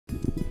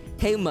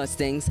Hey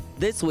Mustangs,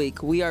 this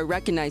week we are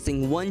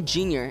recognizing one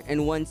junior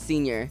and one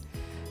senior.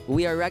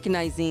 We are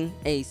recognizing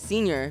a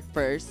senior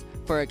first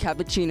for a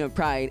Cappuccino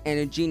Pride and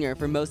a junior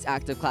for most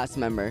active class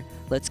member.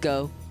 Let's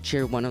go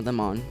cheer one of them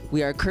on.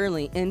 We are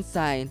currently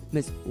inside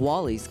Miss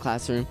Wally's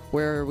classroom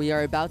where we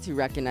are about to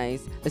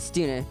recognize a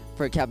student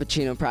for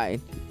Cappuccino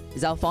Pride.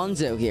 Is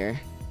Alfonso here?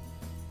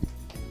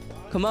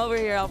 Come over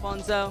here,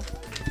 Alfonso.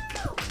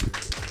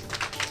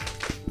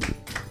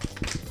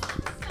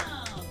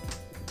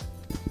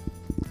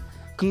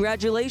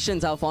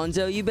 Congratulations,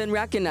 Alfonso. You've been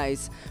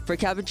recognized for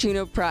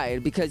Cappuccino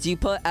Pride because you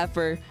put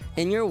effort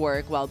in your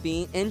work while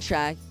being in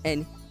track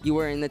and you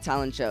were in the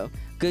talent show.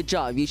 Good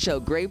job. You show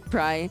great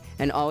pride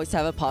and always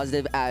have a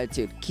positive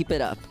attitude. Keep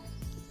it up.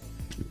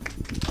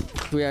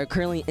 We are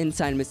currently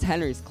inside Miss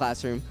Henry's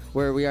classroom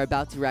where we are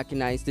about to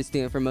recognize the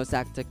student for most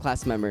active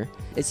class member.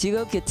 Is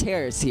Hugo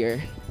Gutierrez here?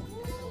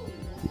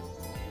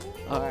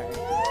 All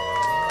right.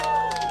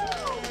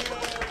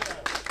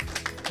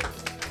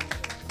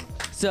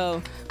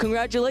 So,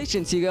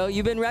 congratulations, Hugo.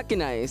 You've been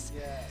recognized.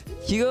 Yeah.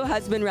 Hugo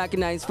has been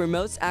recognized for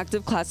most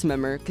active class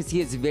member because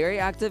he is very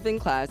active in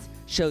class,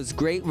 shows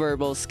great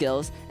verbal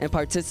skills, and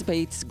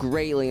participates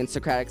greatly in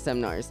Socratic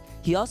seminars.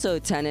 He also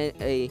attended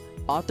a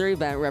author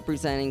event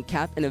representing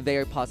CAP in a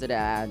very positive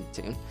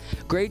attitude.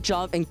 Great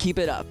job and keep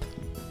it up.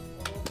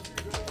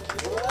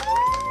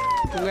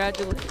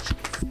 Congratulations.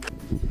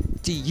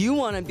 Do you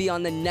want to be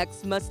on the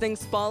next Mustang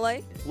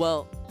Spotlight?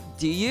 Well,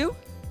 do you?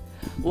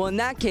 Well, in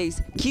that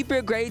case, keep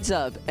your grades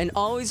up and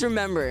always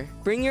remember,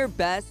 bring your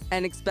best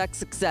and expect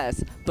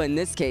success, but in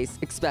this case,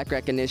 expect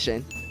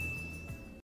recognition.